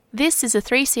This is a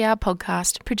 3CR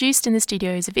podcast produced in the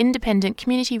studios of independent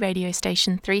community radio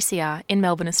station 3CR in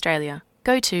Melbourne, Australia.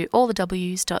 Go to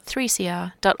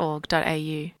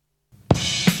allthews.3cr.org.au.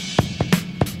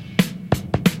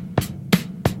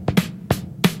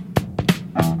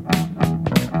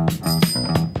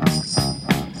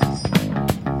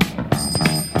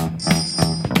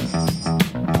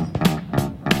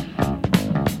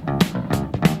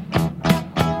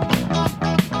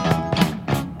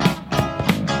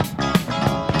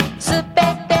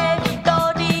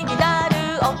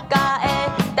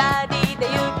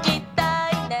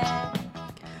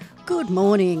 Good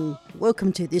morning.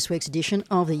 Welcome to this week's edition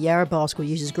of the Yarra Bicycle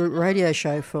Users Group radio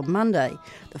show for Monday,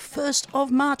 the 1st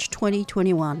of March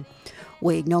 2021.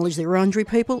 We acknowledge the Wurundjeri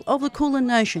people of the Kulin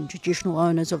Nation, traditional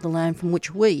owners of the land from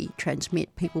which we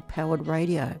transmit people-powered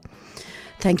radio.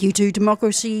 Thank you to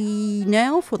Democracy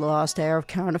Now! For the last hour of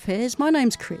current affairs. My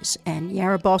name's Chris, and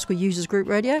Yarra Bicycle Users Group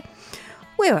Radio,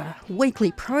 we're a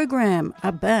weekly program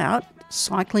about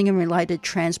cycling and related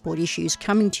transport issues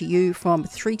coming to you from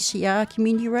 3CR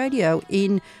Community Radio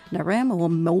in Narama or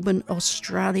Melbourne,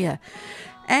 Australia.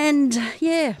 And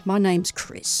yeah, my name's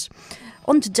Chris.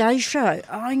 On today's show,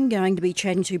 I'm going to be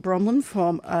chatting to Bronwyn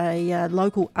from a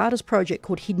local artist project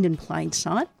called Hidden in Plain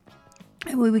Sight.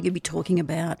 And we're going to be talking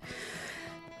about,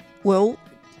 well,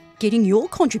 getting your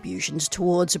contributions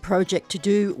towards a project to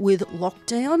do with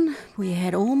lockdown. We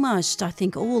had almost, I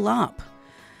think, all up.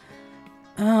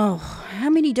 Oh, how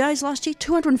many days last year?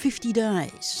 250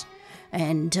 days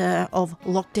and of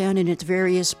lockdown in its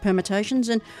various permutations.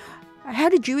 And how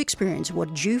did you experience? What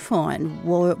did you find?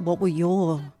 What were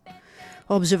your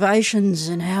observations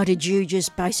and how did you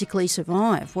just basically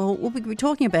survive? Well, we'll be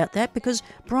talking about that because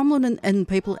Bronwyn and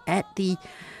people at the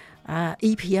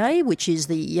EPA, which is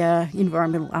the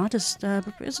Environmental Artist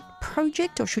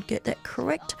Project, I should get that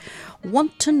correct,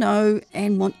 want to know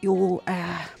and want your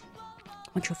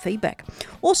feedback.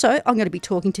 Also, I'm going to be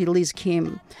talking to Liz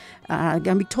Kim. I'm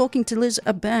going to be talking to Liz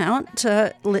about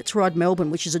Let's Ride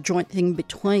Melbourne, which is a joint thing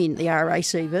between the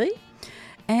RACV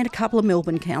and a couple of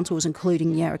Melbourne councils,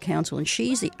 including Yarra Council, and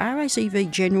she's the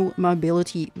RACV General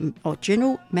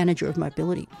Manager of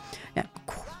Mobility. Now,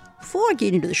 before I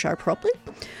get into the show properly,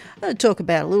 I'm going to talk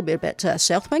about a little bit about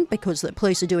Southbank because the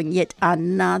police are doing yet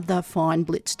another fine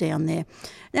blitz down there.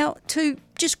 Now, to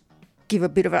just give a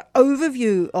bit of an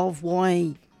overview of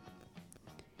why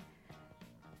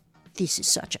this is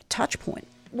such a touch point.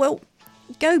 Well,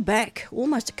 go back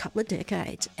almost a couple of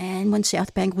decades, and when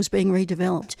Southbank was being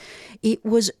redeveloped, it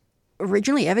was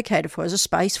originally advocated for as a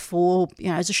space for,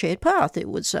 as a shared path. It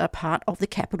was a part of the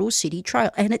Capital City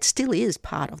Trail, and it still is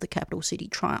part of the Capital City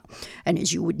Trail. And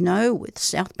as you would know, with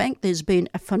Southbank, there's been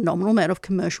a phenomenal amount of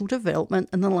commercial development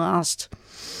in the last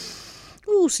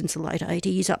since the late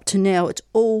 80s up to now. It's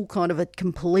all kind of a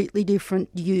completely different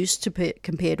use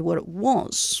compared to what it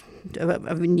was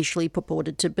initially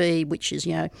purported to be, which is,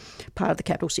 part of the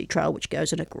Capital City Trail, which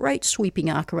goes in a great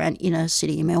sweeping arc around inner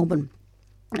city Melbourne.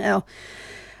 Now,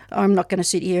 I'm not going to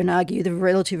sit here and argue the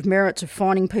relative merits of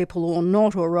finding people or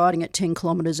not, or riding at 10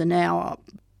 kilometres an hour,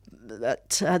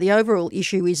 but the overall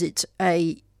issue is it's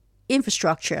a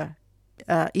infrastructure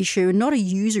issue and not a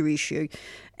user issue.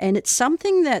 And it's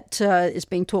something that has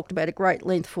been talked about at great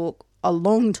length for a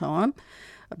long time,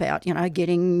 about,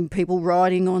 getting people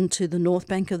riding onto the north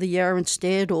bank of the Yarra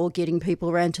instead, or getting people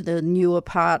around to the newer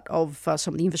part of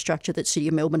some of the infrastructure that City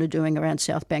of Melbourne are doing around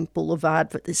Southbank Boulevard,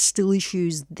 but there's still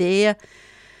issues there.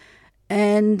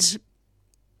 And,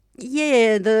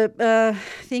 yeah, the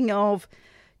thing of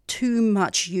too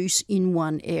much use in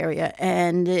one area,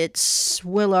 and it's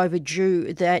well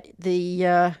overdue that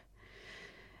the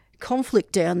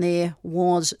conflict down there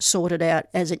was sorted out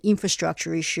as an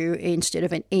infrastructure issue instead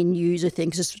of an end user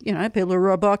thing, because people who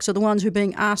ride bikes are the ones who are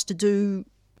being asked to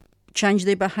change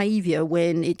their behaviour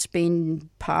when it's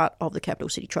been part of the Capital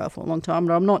City Trail for a long time.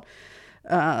 And I'm not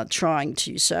trying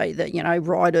to say that,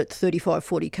 ride at 35,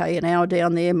 40k an hour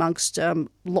down there amongst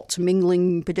lots of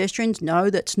mingling pedestrians.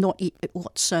 No, that's not it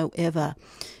whatsoever.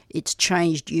 It's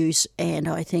changed use, and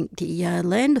I think the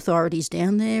land authorities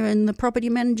down there and the property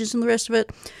managers and the rest of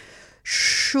it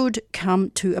should come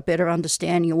to a better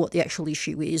understanding of what the actual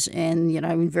issue is. And,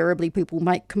 invariably people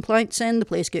make complaints and the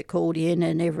police get called in,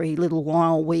 and every little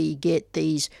while we get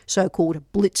these so-called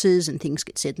blitzes and things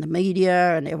get said in the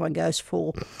media, and everyone goes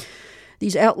for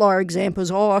these outlier examples.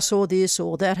 Oh, I saw this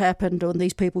or that happened, or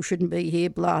these people shouldn't be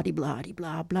here,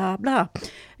 blah-de-blah-de-blah, blah, blah.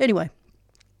 Anyway,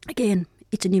 again,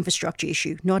 it's an infrastructure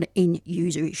issue, not an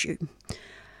end-user issue.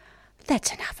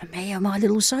 That's enough of me on my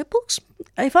little soapbox.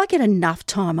 If I get enough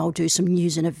time, I'll do some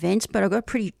news and events, but I've got a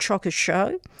pretty chocker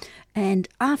show. And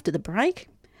after the break,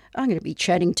 I'm going to be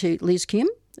chatting to Liz Kim,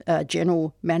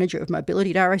 General Manager of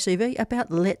Mobility at RACV, about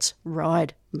Let's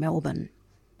Ride Melbourne.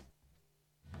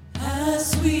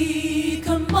 As we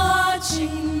come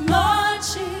marching,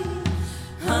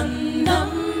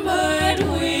 unnumbered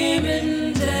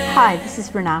women dare. Hi, this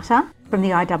is Renata from the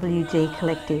IWG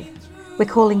Collective. We're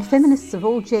calling feminists of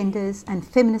all genders and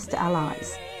feminist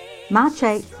allies. March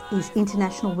 8th is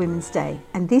International Women's Day,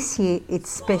 and this year it's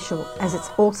special as it's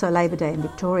also Labour Day in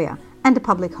Victoria and a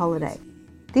public holiday.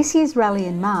 This year's rally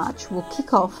and march will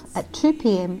kick off at 2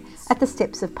 p.m. at the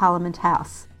steps of Parliament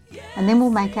House, and then we'll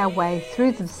make our way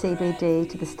through the CBD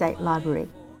to the State Library.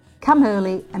 Come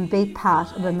early and be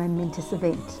part of a momentous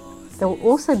event. There will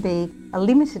also be a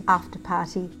limited after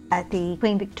party at the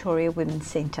Queen Victoria Women's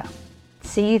Centre.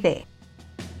 See you there.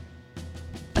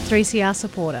 A 3CR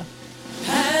supporter.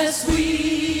 As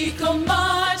we come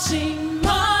marching,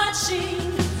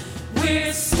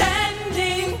 we're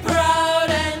standing proud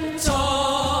and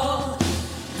tall.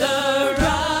 The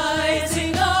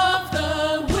rising of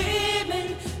the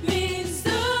women means the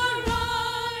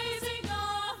rising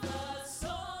of us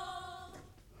all.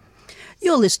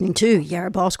 You're listening to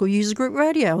Yarra Bicycle Users Group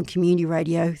Radio on Community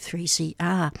Radio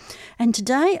 3CR. And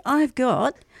today I've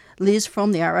got Liz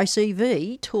from the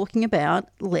RACV talking about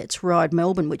Let's Ride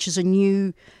Melbourne, which is a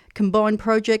new combined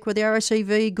project with the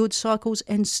RACV, Good Cycles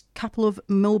and a couple of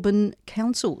Melbourne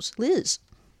councils. Liz.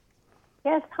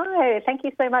 Yes, hi. Thank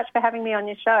you so much for having me on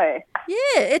your show.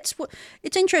 Yeah, it's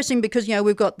interesting because,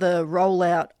 we've got the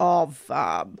rollout of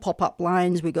pop-up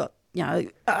lanes. We've got,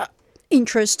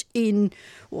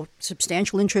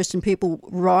 substantial interest in people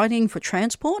riding for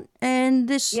transport, and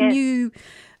this new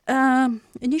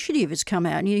initiative has come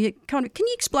out. And can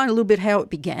you explain a little bit how it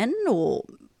began, or?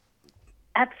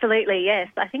 Absolutely, yes.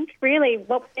 I think really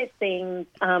what we're seeing,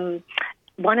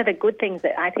 one of the good things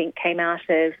that I think came out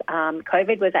of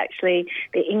COVID was actually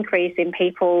the increase in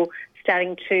people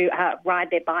starting to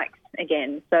ride their bikes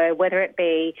again. So whether it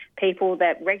be people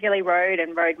that regularly rode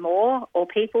and rode more, or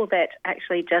people that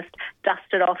actually just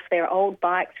dusted off their old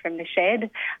bikes from the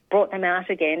shed, brought them out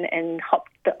again and hopped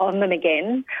on them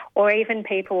again, or even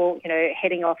people,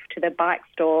 heading off to the bike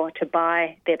store to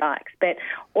buy their bikes. But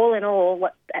all in all,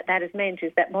 what that has meant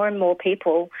is that more and more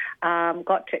people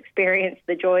got to experience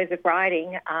the joys of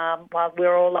riding while we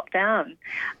were all locked down.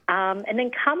 And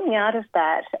then coming out of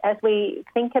that, as we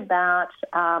think about,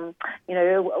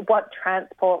 what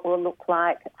transport will look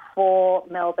like for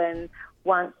Melbourne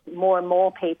once more and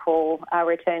more people are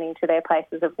returning to their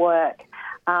places of work,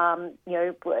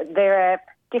 there are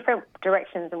different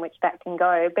directions in which that can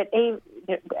go.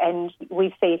 And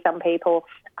we see some people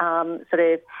sort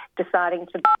of deciding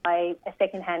to buy a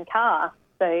second-hand car,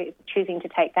 so choosing to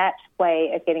take that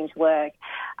way of getting to work.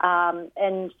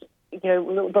 The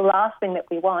last thing that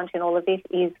we want in all of this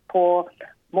is for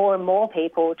more and more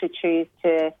people to choose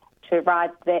to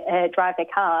drive their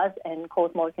cars and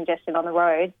cause more congestion on the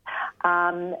roads.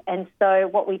 And so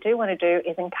what we do want to do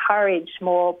is encourage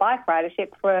more bike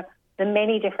ridership for the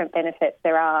many different benefits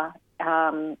there are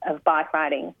of bike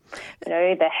riding.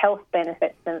 The health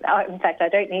benefits. And in fact, I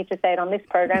don't need to say it on this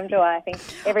program, do I? I think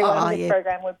everyone on this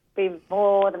program would be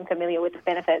more than familiar with the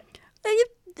benefits.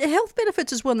 The health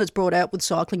benefits is one that's brought out with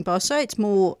cycling, but I say it's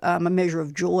more a measure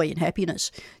of joy and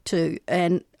happiness too.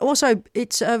 And also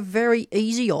it's a very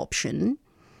easy option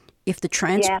if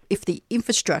the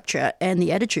infrastructure and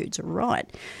the attitudes are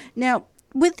right. Now,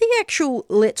 with the actual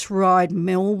Let's Ride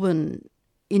Melbourne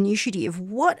initiative,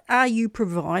 what are you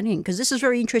providing? Because this is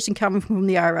very interesting coming from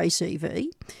the RACV.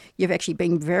 You've actually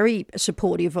been very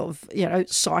supportive of,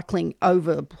 cycling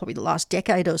over probably the last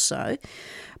decade or so.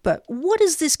 But what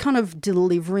is this kind of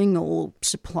delivering or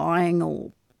supplying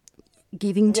or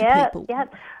giving to people? Yeah.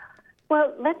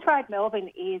 Well, Let's Ride Melbourne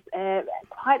is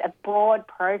quite a broad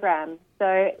program. So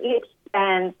it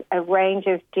spans a range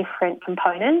of different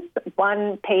components,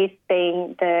 one piece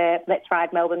being the Let's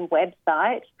Ride Melbourne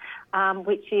website,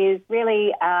 which is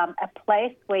really a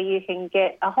place where you can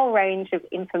get a whole range of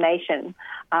information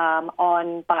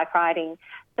on bike riding.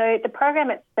 So the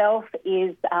program itself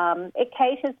is, it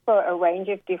caters for a range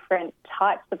of different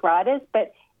types of riders,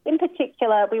 but in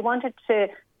particular we wanted to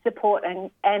support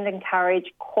and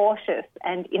encourage cautious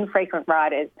and infrequent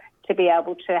riders to be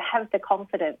able to have the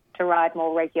confidence to ride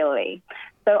more regularly.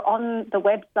 So on the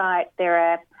website there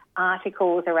are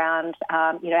articles around,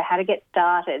 how to get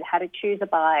started, how to choose a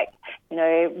bike,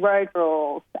 road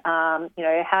rules, how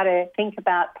to think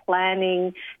about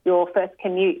planning your first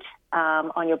commute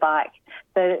on your bike.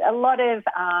 So a lot of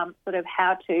sort of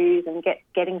how-tos and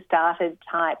getting started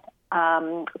type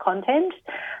content.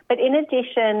 But in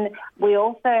addition, we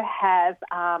also have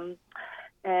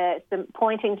some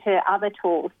pointing to other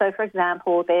tools. So, for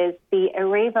example, there's the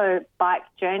Arrivo Bike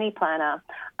Journey Planner.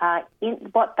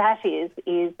 What that is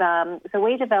so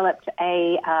we developed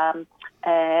a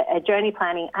journey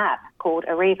planning app called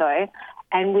Arrivo,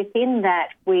 and within that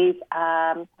we've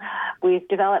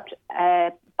developed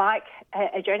a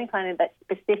journey planner that's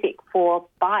specific for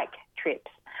bike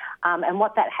trips. And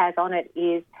what that has on it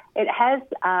is it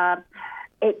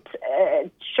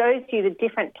shows you the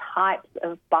different types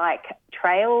of bike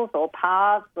trails or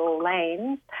paths or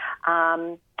lanes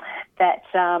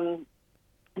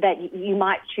that you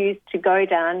might choose to go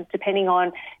down, depending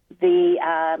on the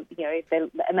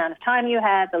amount of time you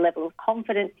have, the level of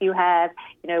confidence you have,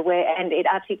 and it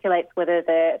articulates whether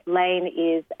the lane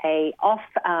is a off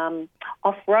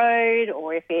road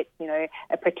or if it's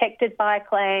a protected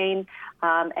bike lane,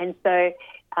 and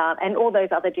all those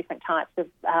other different types of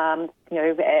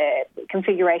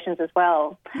configurations as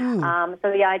well. So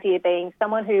the idea being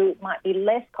someone who might be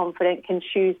less confident can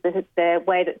choose the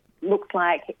way that looks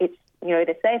like it's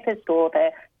the safest or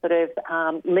the sort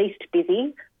of least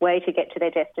busy way to get to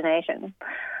their destination.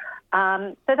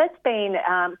 So that's been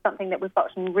something that we've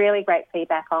gotten really great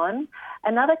feedback on.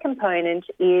 Another component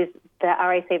is the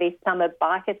RACV Summer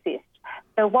Bike Assist.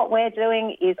 So what we're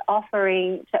doing is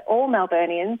offering to all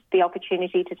Melburnians the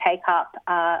opportunity to take up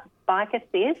Bike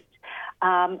Assist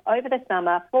over the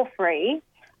summer for free.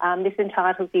 This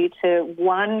entitles you to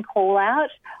one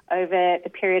call-out over the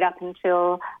period up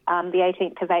until the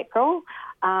 18th of April.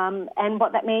 And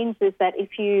what that means is that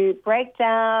if you break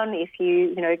down, if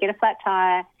you get a flat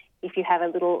tyre, if you have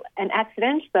an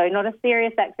accident, so not a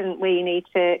serious accident where you need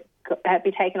to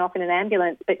be taken off in an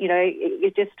ambulance, but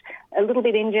you're just a little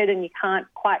bit injured and you can't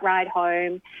quite ride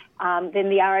home, then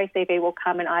the RACV will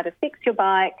come and either fix your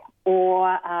bike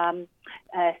or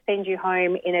send you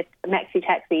home in a maxi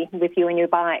taxi with you and your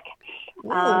bike.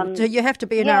 Do you have to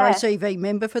be an RACV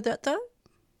member for that, though?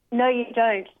 No, you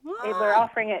don't. We're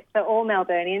offering it to all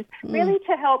Melburnians, really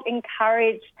to help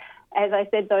encourage, as I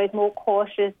said, those more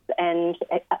cautious and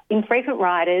infrequent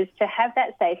riders to have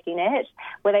that safety net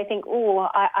where they think,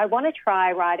 I want to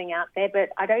try riding out there, but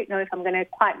I don't know if I'm going to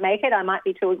quite make it. I might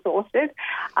be too exhausted.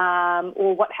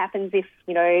 Or what happens if,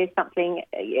 something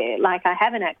like I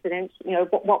have an accident,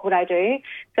 what would I do?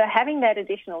 So having that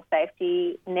additional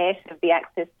safety net of the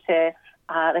access to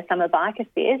the Summer Bike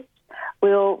Assist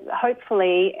will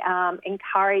hopefully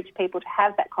encourage people to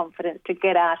have that confidence to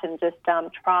get out and just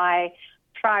try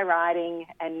riding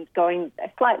and going a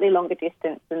slightly longer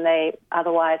distance than they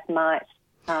otherwise might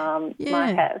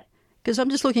have. Because I'm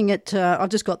just looking at, I've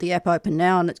just got the app open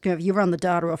now, and you run the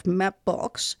data off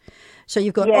Mapbox. So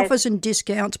you've got offers and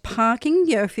discounts, parking,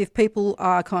 if people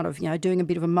are kind of, doing a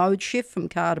bit of a mode shift from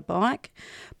car to bike,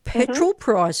 petrol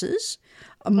prices,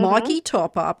 a Mikey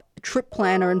top-up, trip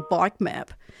planner and bike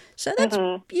map. So that's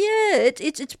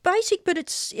it's basic, but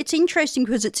it's interesting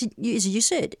because it's, as you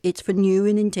said, it's for new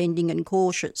and intending and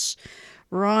cautious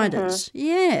riders.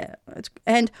 Yeah,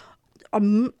 and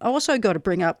I also got to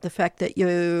bring up the fact that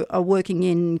you are working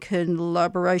in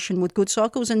collaboration with Good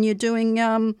Cycles and you're doing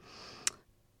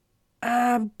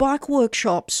bike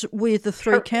workshops with the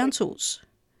three councils.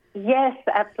 Yes,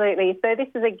 absolutely. So this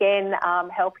is, again,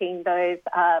 helping those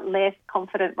less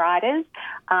confident riders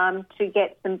to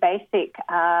get some basic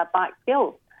bike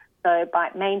skills. So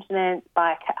bike maintenance,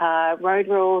 bike road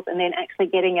rules, and then actually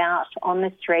getting out on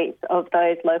the streets of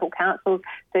those local councils,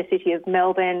 so City of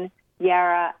Melbourne,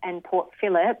 Yarra and Port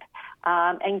Phillip,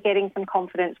 and getting some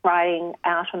confidence riding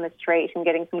out on the street and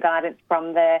getting some guidance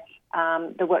from the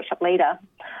workshop leader.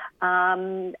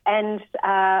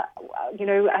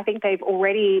 I think they've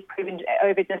already proven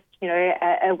over just,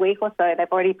 a week or so,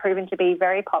 they've already proven to be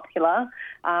very popular.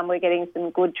 We're getting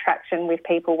some good traction with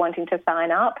people wanting to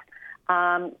sign up.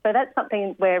 So that's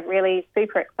something we're really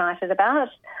super excited about.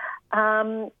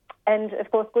 And, of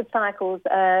course, Good Cycles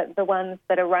are the ones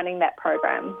that are running that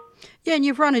program. Yeah, and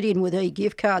you've run it in with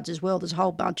e-gift cards as well. There's a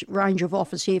whole range of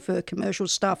offers here for commercial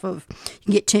stuff you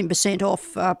can get 10%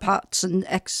 off parts and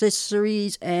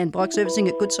accessories and bike servicing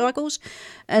at Good Cycles.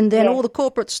 And then all the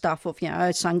corporate stuff of,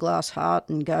 Sunglass Hut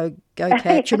and Go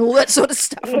Catch and all that sort of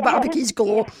stuff and barbecues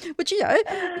galore, which,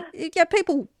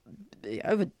 people...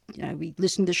 we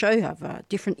listen to the show, have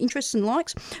different interests and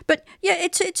likes. But,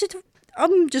 it's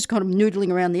I'm just kind of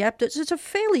noodling around the app. It's a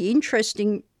fairly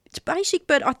interesting, it's basic,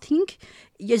 but I think,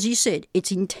 as you said,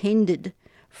 it's intended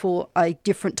for a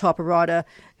different type of rider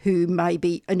who may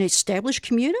be an established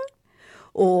commuter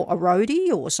or a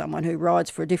roadie or someone who rides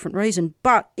for a different reason.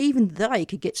 But even they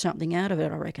could get something out of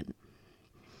it, I reckon.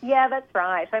 Yeah, that's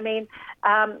right. I mean,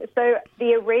 so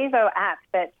the Arizo app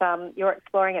that you're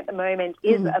exploring at the moment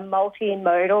is a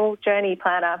multimodal journey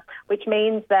planner, which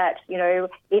means that, you know,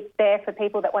 it's there for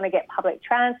people that want to get public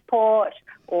transport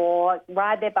or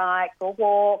ride their bikes or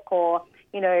walk or,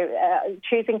 you know,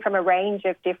 choosing from a range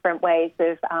of different ways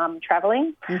of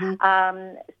travelling.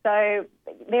 So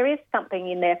there is something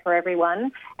in there for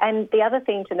everyone. And the other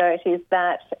thing to note is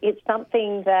that it's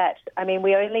something that, I mean,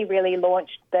 we only really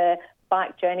launched the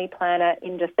Bike Journey Planner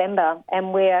in December,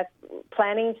 and we're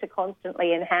planning to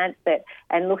constantly enhance it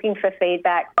and looking for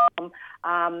feedback from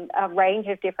a range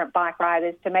of different bike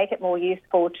riders to make it more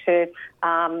useful to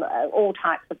all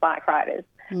types of bike riders.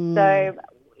 So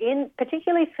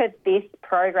particularly for this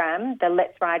program, the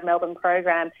Let's Ride Melbourne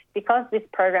program, because this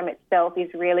program itself is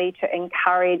really to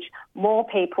encourage more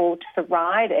people to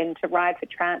ride and to ride for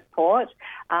transport,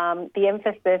 the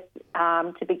emphasis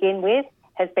to begin with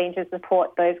has been to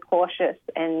support those cautious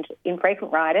and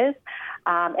infrequent riders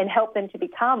and help them to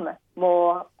become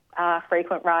more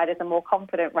frequent riders and more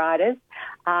confident riders.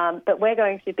 But we're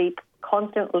going to be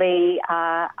constantly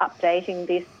updating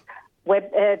this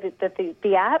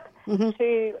the app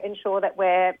to ensure that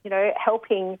we're, you know,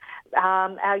 helping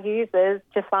our users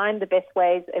to find the best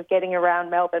ways of getting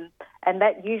around Melbourne, and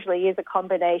that usually is a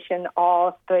combination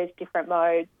of those different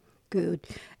modes. Good.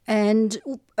 And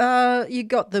you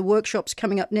got the workshops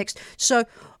coming up next. So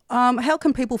how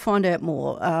can people find out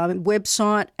more?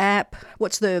 Website, app?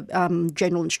 What's the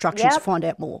general instructions to find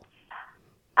out more?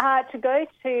 To go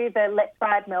to the Let's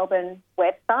Ride Melbourne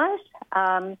website.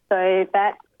 So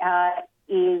that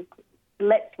is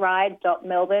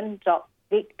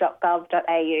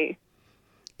letsride.melbourne.vic.gov.au.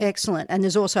 Excellent. And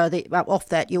there's also off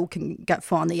that you can go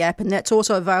find the app, and that's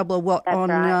also available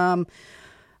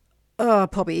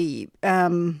probably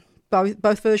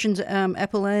both versions,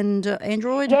 Apple and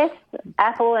Android? Yes,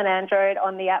 Apple and Android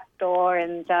on the App Store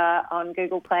and on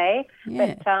Google Play.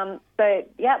 Yeah.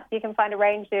 But, you can find a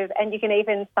range of, and you can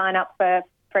even sign up for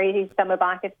free Summer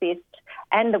Bike Assist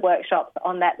and the workshops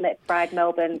on that Let's Ride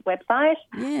Melbourne website.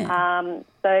 Yeah.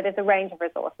 So there's a range of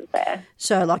resources there.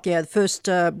 So, the first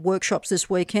workshops this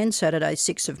weekend, Saturday,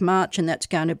 6th of March, and that's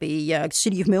going to be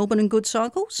City of Melbourne and Good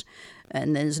Cycles.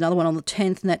 And there's another one on the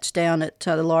 10th, and that's down at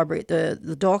the library at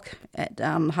the dock at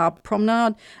Harbour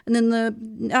Promenade. And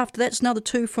then after that's another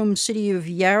two from City of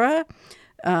Yarra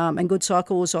and Good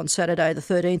Cycles on Saturday, the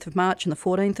 13th of March and the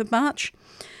 14th of March.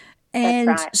 And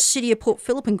that's right. City of Port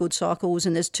Phillip and Good Cycles,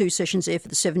 and there's two sessions there for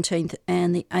the 17th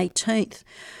and the 18th.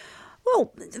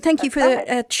 Well, thank you for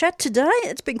the chat today.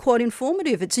 It's been quite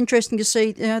informative. It's interesting to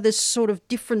see this sort of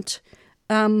different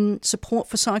support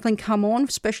for cycling come on,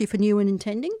 especially for new and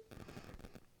intending.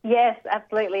 Yes,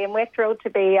 absolutely. And we're thrilled to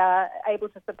be able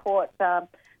to support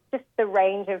just the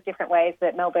range of different ways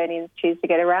that Melburnians choose to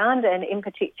get around, and in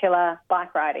particular,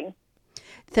 bike riding.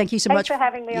 Thank you so much for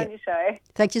having me on your show.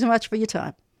 Thank you so much for your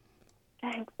time.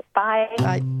 Thanks. Bye.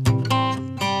 Bye.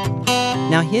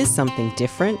 Now here's something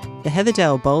different. The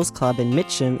Heatherdale Bowls Club in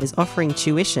Mitcham is offering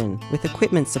tuition with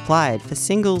equipment supplied for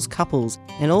singles, couples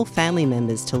and all family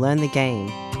members to learn the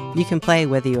game. You can play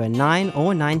whether you are 9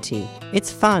 or 90.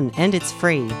 It's fun and it's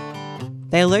free.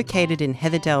 They are located in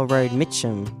Heatherdale Road,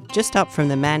 Mitcham, just up from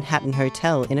the Manhattan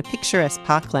Hotel in a picturesque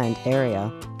parkland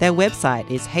area. Their website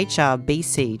is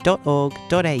hrbc.org.au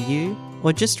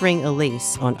or just ring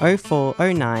Elise on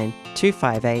 0409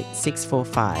 258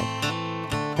 645.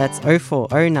 That's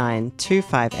 0409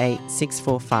 258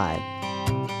 645.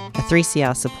 A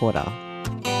 3CR supporter.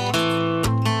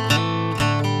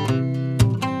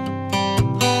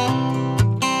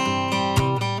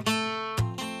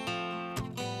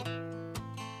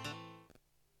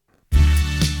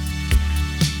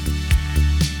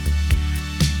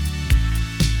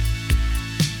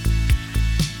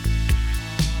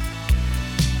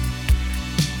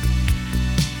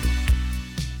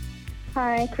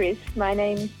 Hi, Chris. My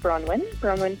name's Bronwyn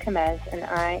Kamaz, and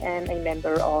I am a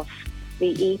member of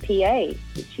the EPA,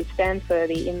 which stands for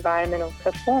the Environmental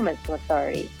Performance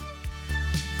Authority.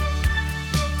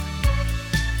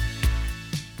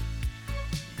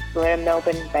 We're a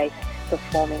Melbourne-based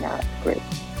performing arts group.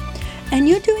 And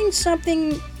you're doing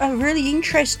something, a really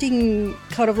interesting,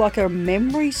 kind of like a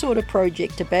memory sort of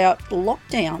project about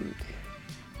lockdown.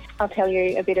 I'll tell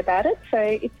you a bit about it. So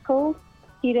it's called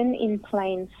Hidden in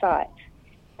Plain Sight.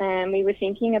 And we were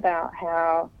thinking about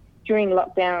how during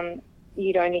lockdown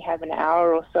you'd only have an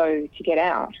hour or so to get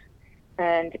out,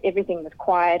 and everything was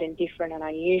quiet and different and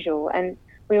unusual. And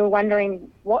we were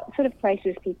wondering what sort of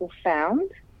places people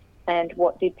found and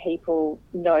what did people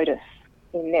notice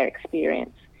in their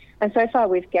experience. And so far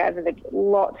we've gathered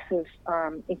lots of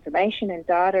information and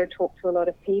data, talked to a lot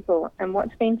of people. And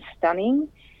what's been stunning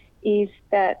is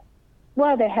that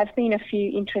while there have been a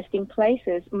few interesting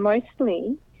places,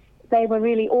 mostly they were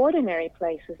really ordinary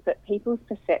places, but people's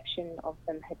perception of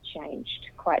them had changed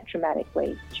quite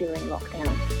dramatically during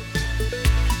lockdown.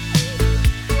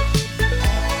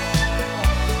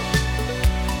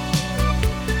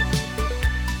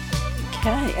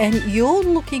 Okay, and you're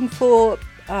looking for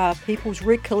people's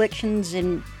recollections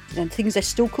and things they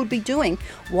still could be doing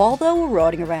while they were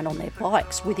riding around on their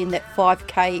bikes within that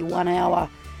 5K 1 hour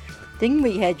thing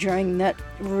we had during that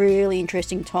really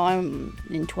interesting time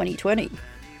in 2020.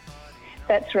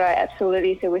 That's right,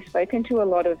 absolutely. So we've spoken to a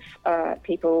lot of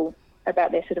people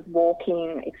about their sort of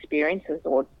walking experiences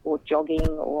or jogging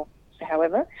or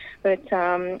however. But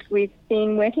we've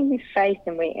been working with Faith,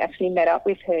 and we actually met up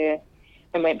with her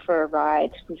and went for a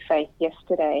ride with Faith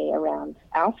yesterday around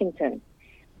Alphington.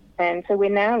 And so we're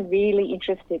now really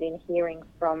interested in hearing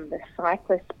from the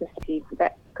cyclist perspective,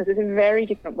 because it's a very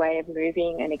different way of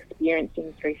moving and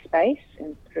experiencing through space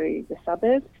and through the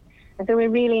suburbs. And so we're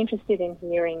really interested in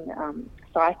hearing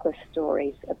cyclist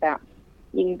stories about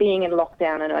being in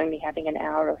lockdown and only having an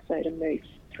hour or so to move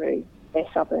through their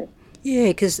suburbs. Yeah,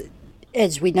 because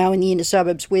as we know in the inner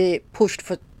suburbs, we're pushed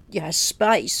for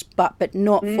space, but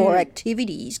not for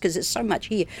activities, because there's so much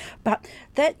here. But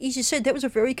that, as you said, that was a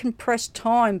very compressed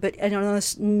time. But and on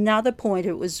another point,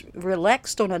 it was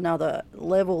relaxed on another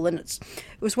level, and it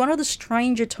was one of the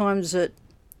stranger times that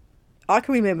I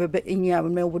can remember. But in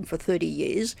Melbourne for 30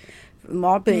 years,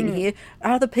 my being here,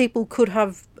 other people could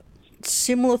have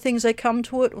similar things. They come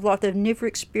to it like they've never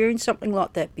experienced something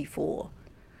like that before,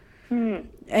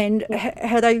 and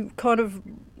how they kind of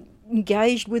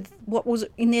engaged with what was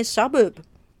in their suburb.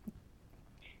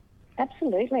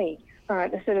 Absolutely.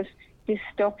 The sort of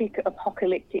dystopic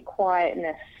apocalyptic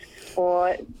quietness,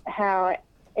 or how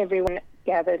everyone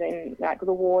gathered in like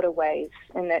the waterways,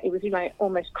 and that it was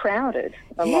almost crowded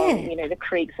along the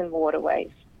creeks and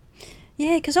waterways.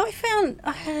 Yeah, because I found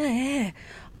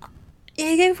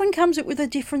everyone comes up with a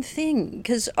different thing,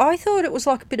 because I thought it was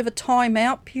like a bit of a time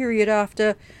out period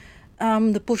after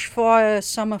the bushfire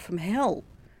summer from hell.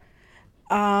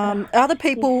 Other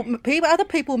people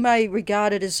may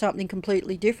regard it as something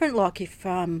completely different. Like if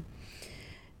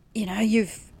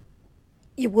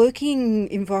your working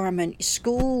environment, your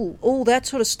school, all that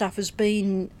sort of stuff has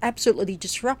been absolutely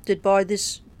disrupted by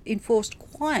this enforced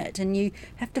quiet, and you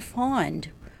have to find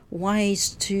ways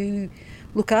to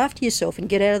look after yourself and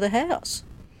get out of the house.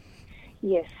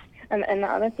 Yes, and the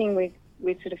other thing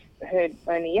we've sort of heard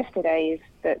only yesterday is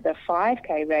that the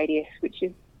 5K radius, which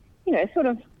is sort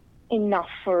of enough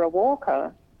for a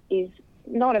walker, is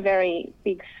not a very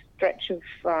big stretch of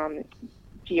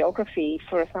geography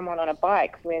for someone on a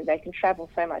bike, where they can travel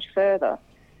so much further.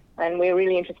 And we're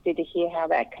really interested to hear how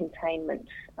that containment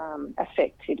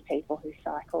affected people who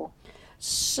cycle.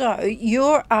 So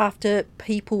you're after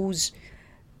people's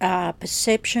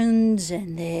perceptions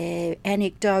and their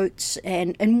anecdotes,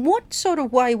 and what sort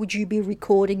of way would you be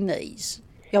recording these?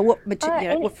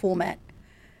 What format?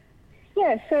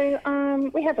 Yeah,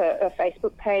 so we have a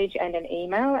Facebook page and an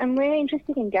email, and we're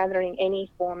interested in gathering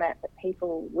any format that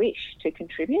people wish to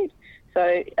contribute.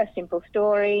 So a simple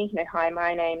story, hi,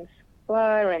 my name's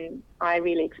blah, and I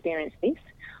really experienced this.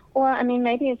 Or,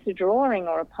 maybe it's a drawing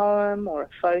or a poem or a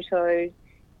photo,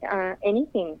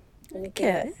 anything.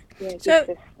 Okay.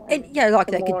 So,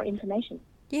 more information.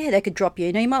 Yeah, they could drop you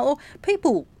an email, or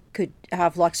people could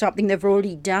have like something they've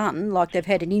already done, like they've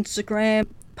had an Instagram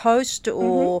post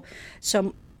or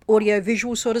some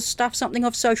audio-visual sort of stuff, something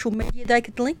off social media they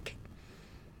could link.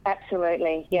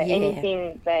 Absolutely, yeah.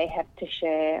 Anything they have to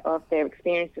share of their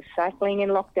experience of cycling in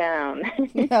lockdown.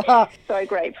 So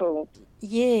grateful.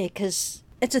 Yeah, because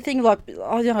it's a thing, like,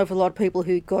 I know of a lot of people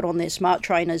who got on their smart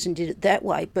trainers and did it that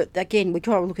way, but again, we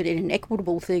try to look at it in an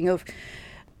equitable thing of,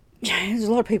 there's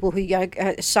a lot of people who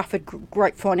suffered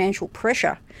great financial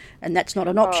pressure, and that's not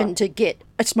an option to get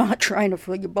a smart trainer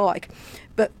for your bike.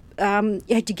 But you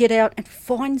had to get out and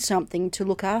find something to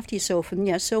look after yourself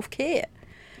and, self-care.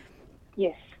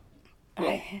 Yes.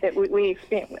 Yeah. We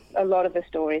a lot of the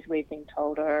stories we've been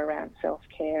told are around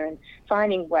self-care and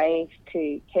finding ways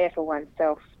to care for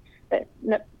oneself that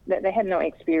they had not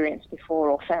experienced before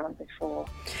or found before.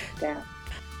 Yeah.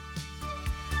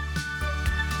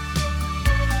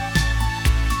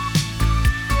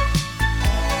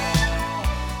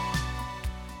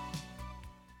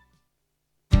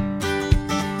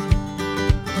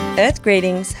 Earth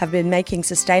Greetings have been making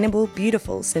sustainable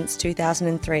beautiful since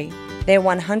 2003. Their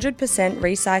 100%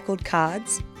 recycled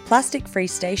cards, Plastic-free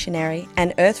stationery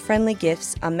and earth-friendly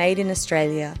gifts are made in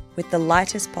Australia with the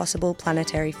lightest possible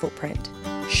planetary footprint.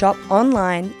 Shop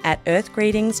online at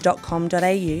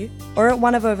earthgreetings.com.au or at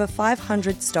one of over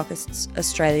 500 stockists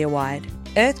Australia-wide.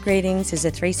 Earth Greetings is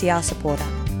a 3CR supporter.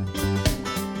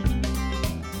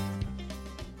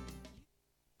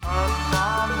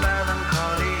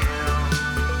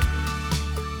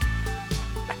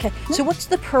 Okay, so what's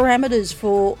the parameters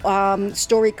for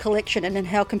story collection, and then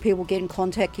how can people get in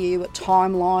contact with you, a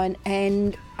timeline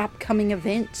and upcoming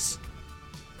events?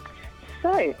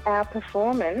 So our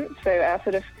performance, our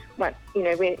sort of,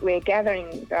 we're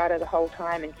gathering data the whole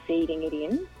time and feeding it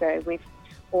in. So we've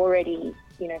already,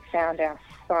 found our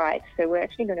site. So we're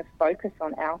actually going to focus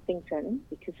on Alphington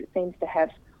because it seems to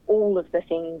have all of the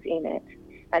things in it,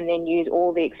 and then use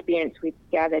all the experience we've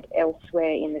gathered elsewhere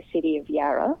in the city of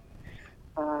Yarra.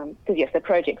 Because yes, the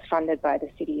project's funded by the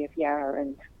City of Yarra,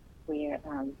 and we're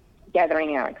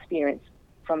gathering our experience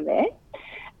from there.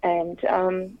 And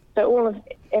so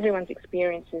everyone's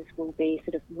experiences will be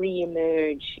sort of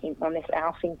re-emerge on this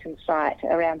Alphington site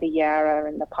around the Yarra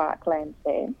and the parklands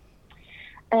there.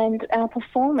 And our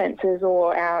performances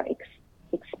or our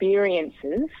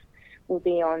experiences will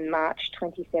be on March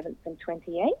 27th and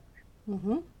 28th.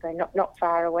 Mm-hmm. So not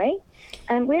far away.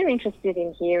 And we're interested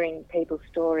in hearing people's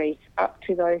stories up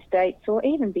to those dates or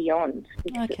even beyond,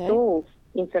 because it's all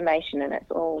information and it's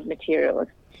all material.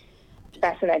 It's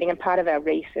fascinating and part of our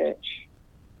research.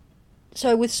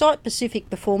 So with site-specific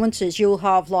performances, you'll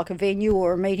have like a venue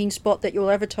or a meeting spot that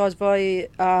you'll advertise via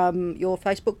your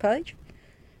Facebook page?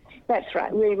 That's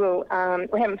right. We will.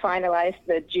 We haven't finalised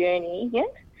the journey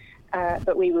yet,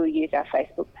 but we will use our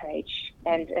Facebook page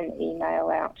and an email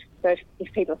out. So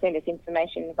if people send us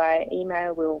information via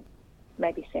email, we'll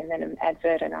maybe send them an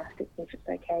advert and ask if it's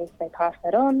okay if they pass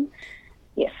that on.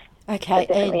 Yes. Okay. So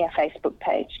definitely our Facebook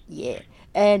page. Yeah.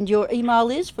 And your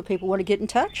email is for people who want to get in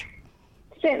touch?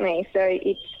 Certainly. So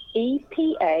it's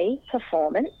EPA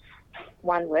Performance,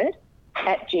 one word,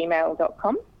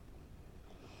 @gmail.com.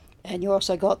 And you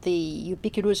also got the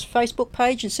ubiquitous Facebook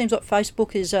page. It seems like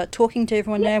Facebook is talking to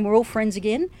everyone now, and we're all friends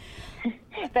again.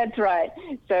 That's right.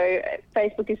 So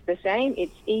Facebook is the same.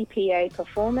 It's EPA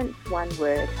Performance, one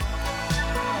word.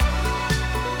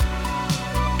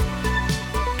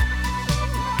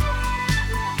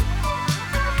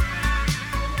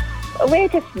 We're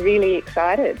just really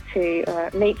excited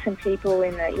to meet some people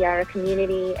in the Yarra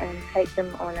community and take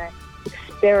them on an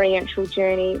experiential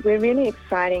journey. We're really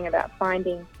excited about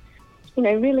finding,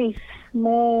 really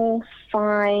small,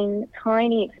 fine,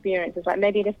 tiny experiences. Like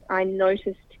maybe just I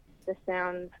noticed the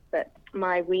sounds that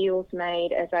my wheels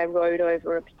made as I rode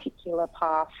over a particular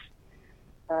path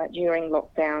during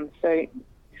lockdown. So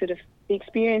sort of the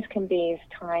experience can be as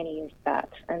tiny as that,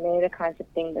 and they're the kinds of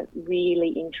things that really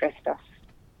interest us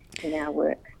in our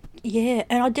work. Yeah,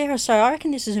 and I dare say, I reckon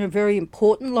this is a very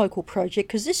important local project,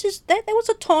 because that was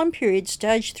a time period,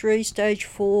 stage 3, stage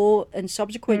 4 and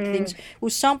subsequent things,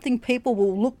 was something people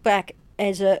will look back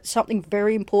as something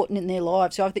very important in their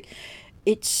lives. So I think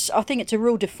it's a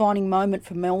real defining moment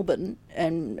for Melbourne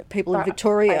and people in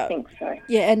Victoria. I think so.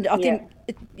 Yeah, and I think,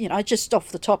 just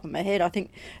off the top of my head, I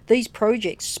think these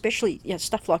projects, especially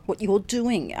stuff like what you're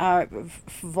doing, are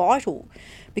vital,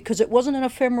 because it wasn't an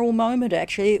ephemeral moment,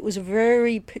 actually. It was a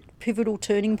very pivotal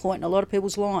turning point in a lot of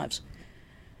people's lives.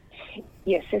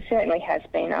 Yes, it certainly has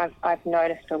been. I've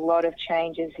noticed a lot of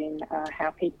changes in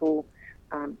how people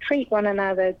treat one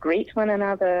another, greet one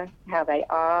another, how they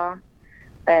are,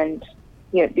 and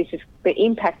the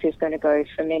impact is going to go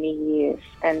for many years.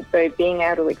 And so being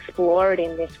able to explore it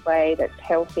in this way that's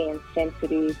healthy and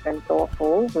sensitive and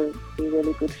thoughtful will be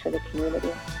really good for the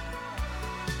community.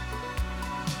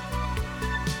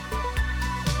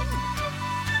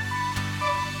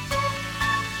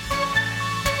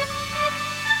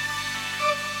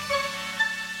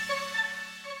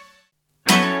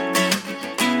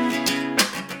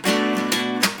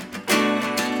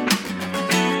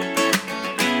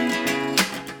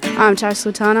 I'm Tash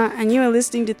Sultana, and you are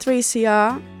listening to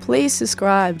 3CR. Please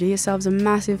subscribe. Do yourselves a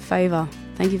massive favour.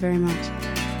 Thank you very much.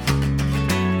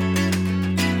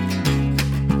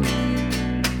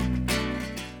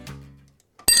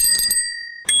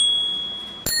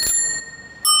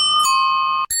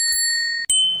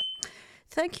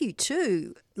 Thank you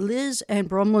to Liz and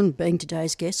Bromlin being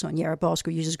today's guests on Yarra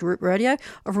Bicycle Users Group Radio.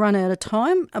 I've run out of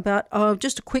time, but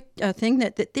just a quick thing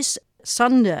that this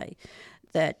Sunday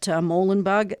that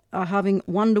Morelandbug are having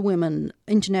Wonder Women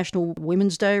International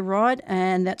Women's Day ride,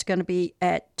 and that's going to be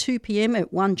at 2 p.m.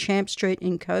 at 1 Champ Street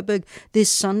in Coburg this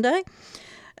Sunday.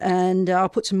 And I'll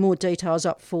put some more details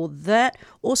up for that.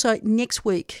 Also, next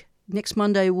week, Next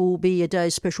Monday will be a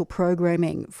day's special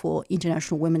programming for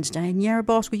International Women's Day. In Yarra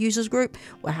Bicycle Users Group,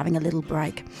 we're having a little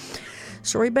break.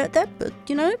 Sorry about that, but,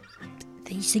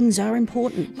 these things are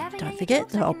important. Don't forget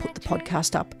that I'll put the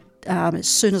podcast up as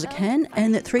soon as I can,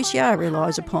 and that 3CR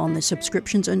relies upon the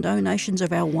subscriptions and donations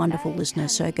of our wonderful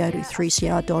listeners. So go to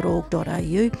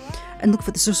 3cr.org.au and look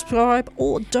for the subscribe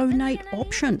or donate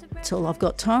option. That's all I've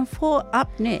got time for.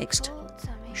 Up next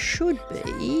should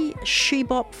be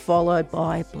She-Bop, followed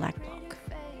by Black Bloc.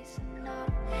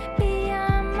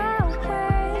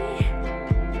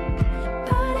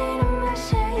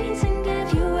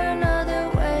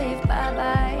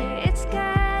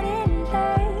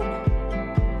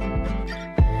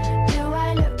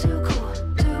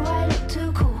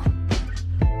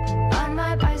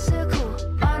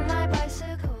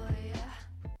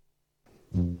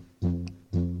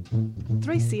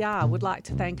 CR would like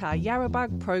to thank our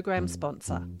Yarrabug program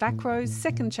sponsor, Vacro's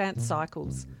Second Chance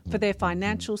Cycles, for their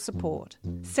financial support.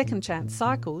 Second Chance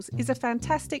Cycles is a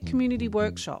fantastic community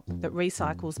workshop that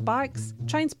recycles bikes,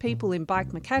 trains people in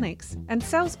bike mechanics, and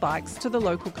sells bikes to the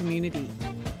local community.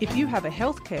 If you have a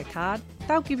healthcare card,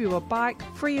 they'll give you a bike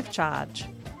free of charge.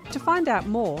 To find out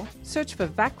more, search for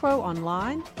Vacro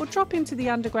online or drop into the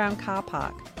underground car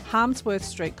park, Harmsworth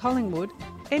Street, Collingwood,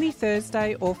 any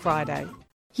Thursday or Friday.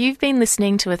 You've been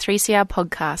listening to a 3CR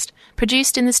podcast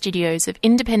produced in the studios of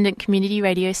independent community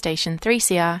radio station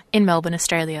 3CR in Melbourne,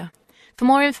 Australia. For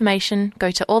more information,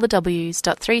 go to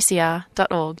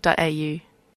allthews.3cr.org.au.